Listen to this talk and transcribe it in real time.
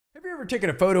Have you ever taken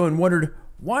a photo and wondered,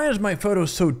 why is my photo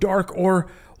so dark,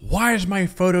 or why is my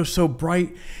photo so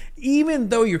bright? Even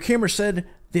though your camera said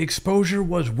the exposure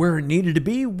was where it needed to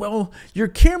be, well, your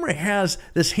camera has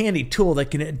this handy tool that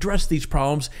can address these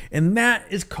problems, and that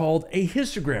is called a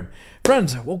histogram.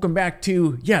 Friends, welcome back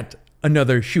to yet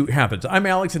another Shoot Happens. I'm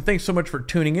Alex, and thanks so much for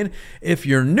tuning in. If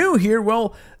you're new here,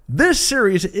 well, this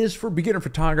series is for beginner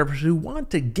photographers who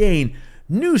want to gain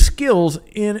new skills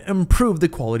and improve the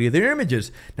quality of their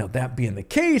images. Now, that being the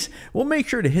case, we'll make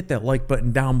sure to hit that like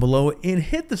button down below and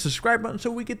hit the subscribe button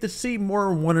so we get to see more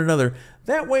of one another.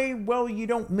 That way, well, you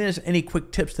don't miss any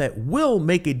quick tips that will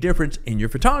make a difference in your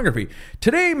photography.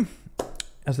 Today,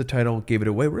 as the title gave it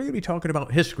away, we're going to be talking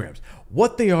about histograms,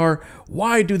 what they are,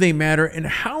 why do they matter, and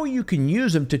how you can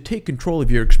use them to take control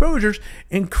of your exposures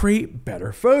and create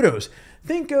better photos.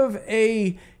 Think of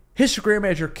a histogram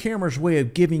as your camera's way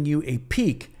of giving you a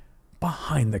peek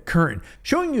behind the curtain,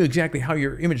 showing you exactly how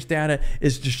your image data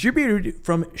is distributed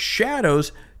from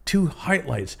shadows to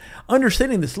highlights.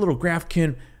 Understanding this little graph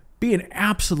can be an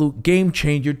absolute game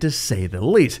changer, to say the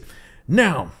least.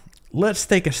 Now, let's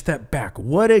take a step back.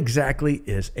 What exactly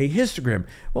is a histogram?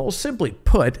 Well, simply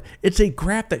put, it's a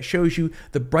graph that shows you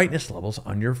the brightness levels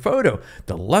on your photo.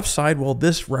 The left side, well,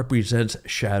 this represents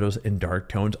shadows and dark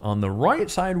tones. On the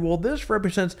right side, well, this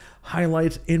represents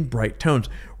highlights and bright tones.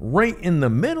 Right in the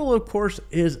middle, of course,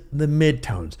 is the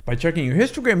midtones. By checking your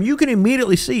histogram, you can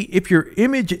immediately see if your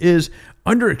image is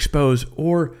underexposed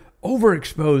or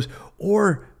overexposed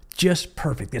or just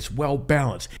perfect. It's well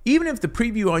balanced. Even if the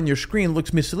preview on your screen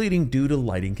looks misleading due to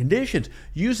lighting conditions,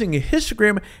 using a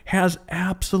histogram has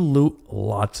absolute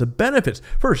lots of benefits.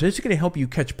 First, it's going to help you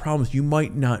catch problems you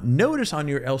might not notice on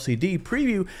your LCD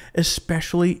preview,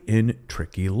 especially in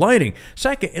tricky lighting.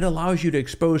 Second, it allows you to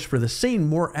expose for the scene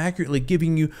more accurately,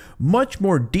 giving you much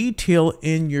more detail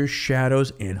in your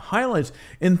shadows and highlights.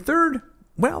 And third,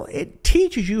 well, it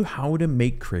teaches you how to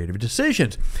make creative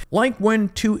decisions, like when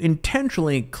to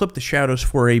intentionally clip the shadows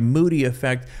for a moody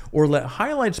effect or let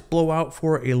highlights blow out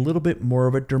for a little bit more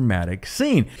of a dramatic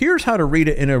scene. Here's how to read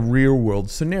it in a real-world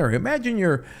scenario. Imagine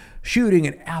you're shooting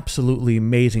an absolutely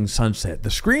amazing sunset. The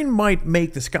screen might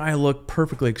make the sky look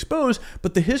perfectly exposed,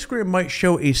 but the histogram might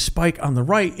show a spike on the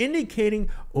right, indicating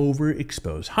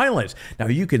overexposed highlights. Now,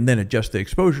 you can then adjust the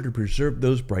exposure to preserve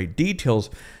those bright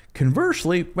details.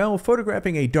 Conversely, well,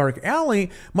 photographing a dark alley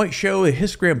might show a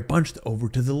histogram bunched over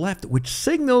to the left, which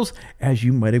signals, as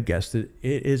you might have guessed it,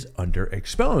 it is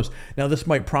underexposed. Now, this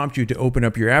might prompt you to open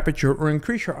up your aperture or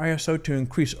increase your ISO to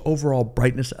increase overall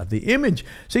brightness of the image.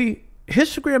 See,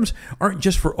 histograms aren't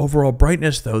just for overall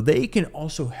brightness, though. They can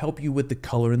also help you with the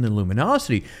color and the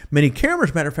luminosity. Many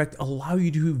cameras, matter of fact, allow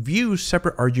you to view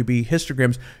separate RGB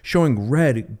histograms showing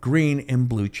red, green, and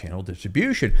blue channel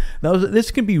distribution. Now,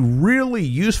 this can be really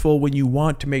useful when you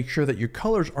want to make sure that your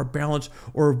colors are balanced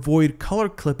or avoid color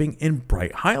clipping and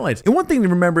bright highlights. And one thing to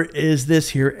remember is this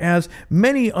here: as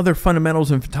many other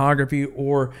fundamentals in photography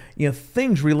or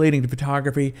things relating to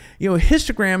photography,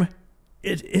 histogram,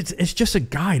 it's just a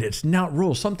guide. It's not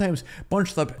rules. Sometimes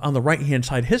bunched up on the right-hand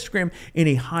side histogram in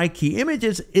a high-key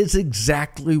images is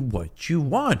exactly what you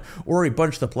want. Or a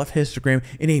bunched up left histogram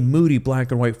in a moody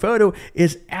black and white photo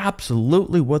is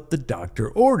absolutely what the doctor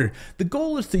ordered. The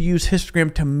goal is to use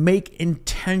histogram to make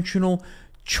intentional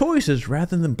choices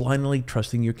rather than blindly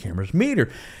trusting your camera's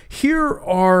meter. Here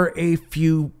are a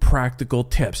few practical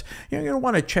tips. You're going to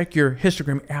want to check your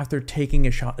histogram after taking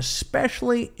a shot,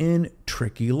 especially in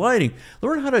tricky lighting.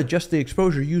 Learn how to adjust the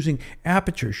exposure using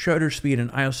aperture, shutter speed,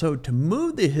 and ISO to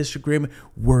move the histogram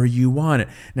where you want it.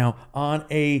 Now, on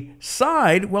a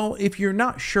side, well, if you're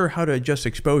not sure how to adjust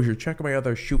exposure, check out my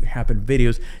other Shoot Happen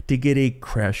videos to get a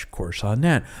crash course on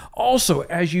that. Also,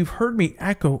 as you've heard me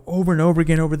echo over and over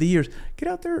again over the years, get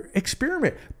out there,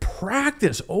 experiment,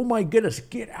 practice. Oh my goodness,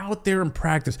 get out there and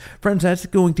practice. Friends, that's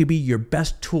going to be your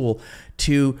best tool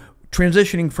to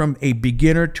transitioning from a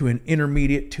beginner to an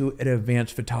intermediate to an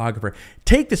advanced photographer.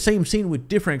 Take the same scene with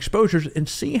different exposures and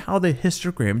see how the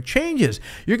histogram changes.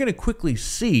 You're going to quickly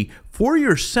see for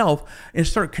yourself and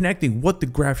start connecting what the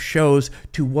graph shows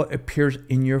to what appears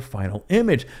in your final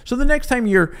image. So the next time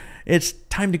it's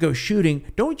time to go shooting,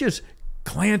 don't just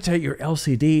glance at your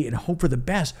LCD and hope for the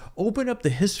best. Open up the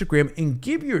histogram and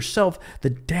give yourself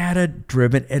the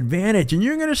data-driven advantage, and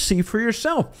you're going to see for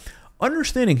yourself.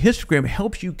 Understanding histogram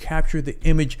helps you capture the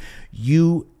image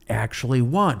you actually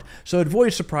want. So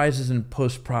avoid surprises in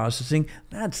post-processing.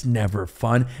 That's never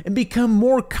fun. And become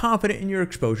more confident in your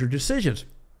exposure decisions.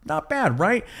 Not bad,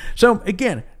 right? So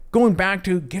again, going back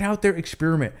to get out there,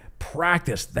 experiment,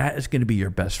 practice. That is going to be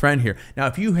your best friend here. Now,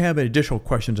 if you have additional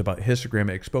questions about histogram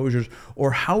exposures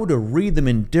or how to read them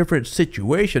in different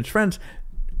situations, friends,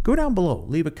 go down below.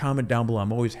 Leave a comment down below.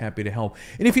 I'm always happy to help.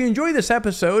 And if you enjoy this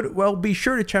episode, well, be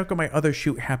sure to check out my other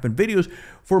Shoot Happen videos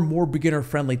for more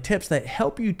beginner-friendly tips that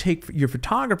help you take your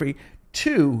photography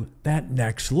to that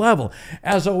next level.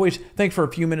 As always, thanks for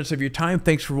a few minutes of your time.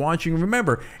 Thanks for watching.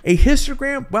 Remember, a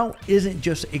histogram, well, isn't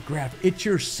just a graph. It's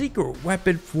your secret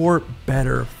weapon for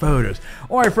better photos.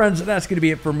 All right, friends, that's going to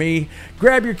be it for me.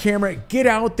 Grab your camera, get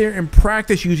out there and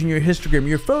practice using your histogram.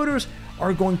 Your photos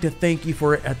are going to thank you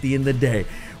for it at the end of the day.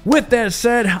 With that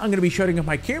said, I'm going to be shutting off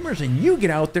my cameras and you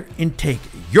get out there and take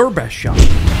your best shot.